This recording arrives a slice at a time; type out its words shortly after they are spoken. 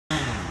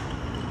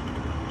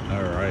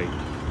All right,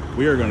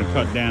 we are going to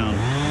cut down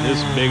this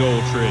big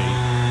old tree,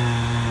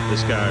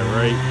 this guy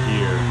right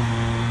here.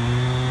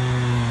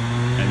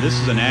 And this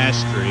is an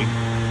ash tree,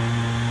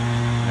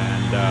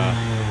 and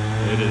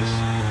it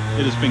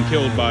has been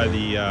killed by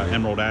the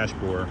emerald ash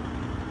borer.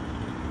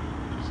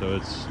 So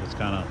it's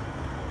kind of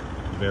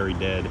very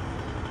dead.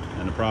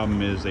 And the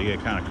problem is they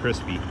get kind of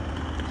crispy,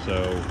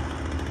 so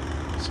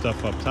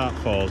stuff up top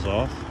falls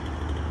off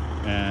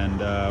and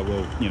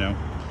will, you know,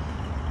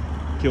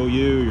 kill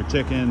you, your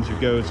chickens, your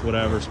goats,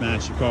 whatever,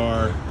 smash your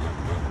car.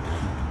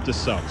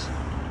 Just sucks.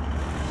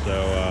 So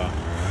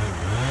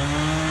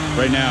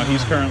right now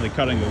he's currently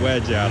cutting the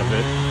wedge out of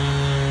it,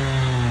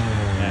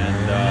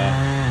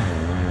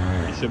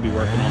 and he should be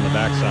working on the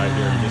backside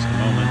here in just a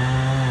moment.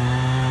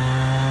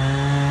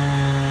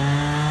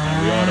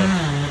 And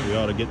we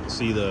ought to get to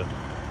see the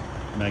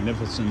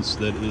magnificence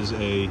that is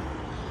a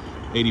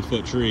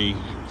 80-foot tree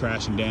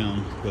crashing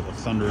down with a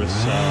thunderous,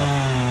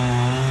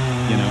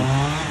 you know,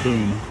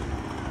 boom.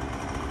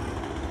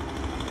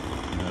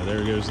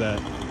 There goes that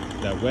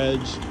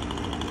wedge.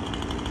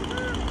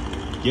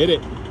 Get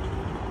it.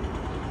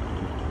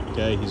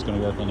 Okay, he's going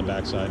to work on the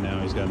backside now.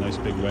 He's got a nice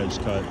big wedge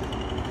cut.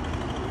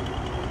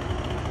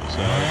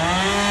 So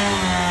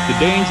the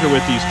danger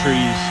with these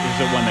trees is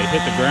that when they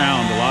hit the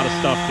ground, a lot of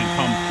stuff can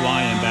come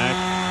flying back.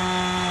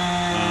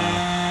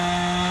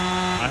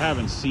 I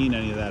haven't seen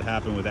any of that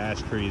happen with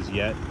ash trees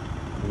yet.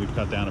 We've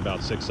cut down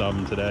about 6 of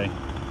them today.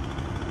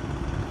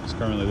 He's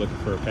currently looking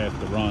for a path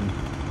to run.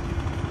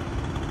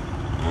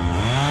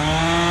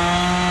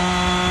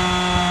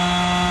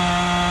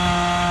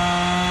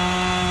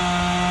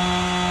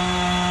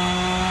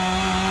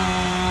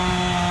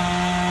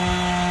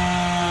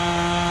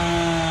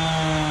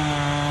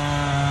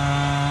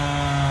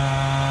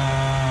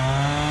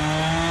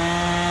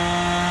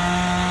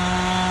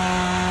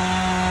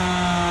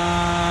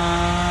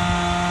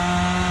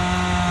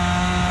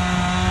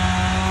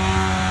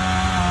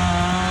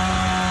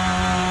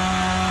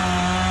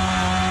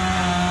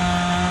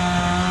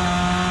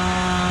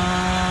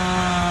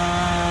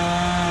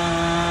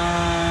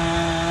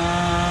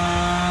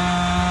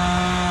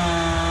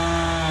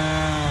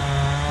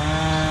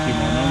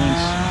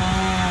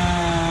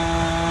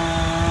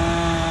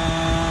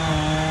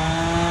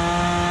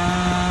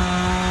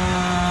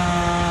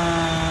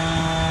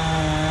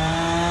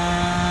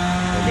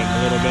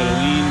 A little bit of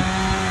lean,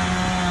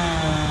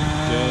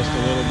 just a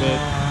little bit.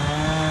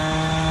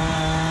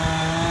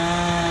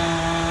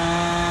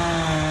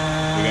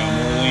 We got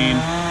more lean,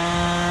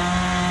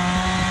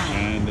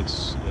 and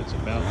it's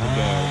about to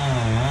go.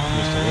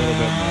 Just a little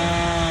bit more.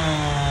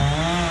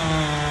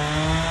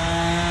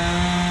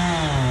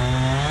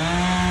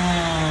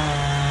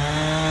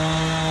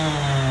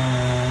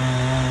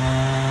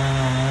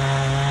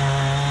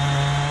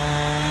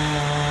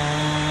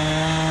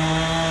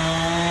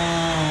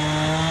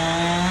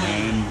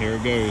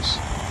 Goes.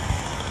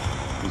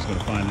 He's going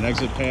to find an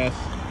exit path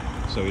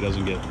so he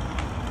doesn't get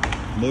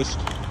mushed.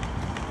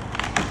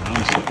 I'm going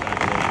to step back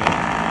a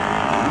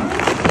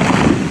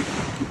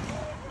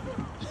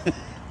little bit.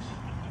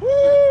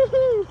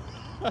 Woo-hoo!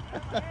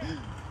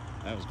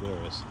 That was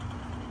glorious.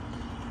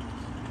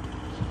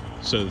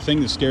 So the thing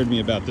that scared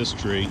me about this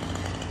tree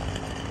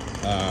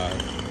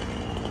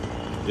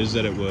is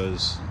that it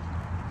was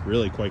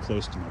really quite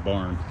close to my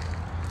barn.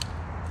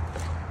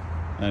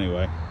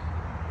 Anyway.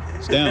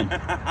 It's down.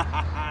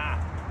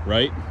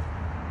 Right?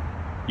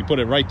 You put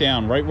it right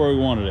down, right where we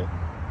wanted it.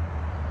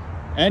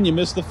 And you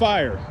missed the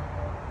fire.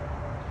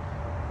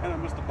 And I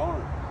missed the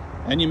barn.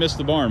 And you missed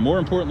the barn. More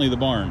importantly, the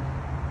barn.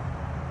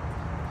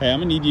 Hey, I'm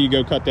going to need you to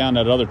go cut down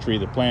that other tree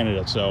that planted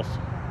itself.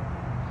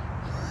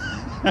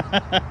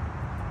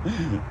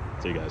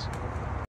 See you guys.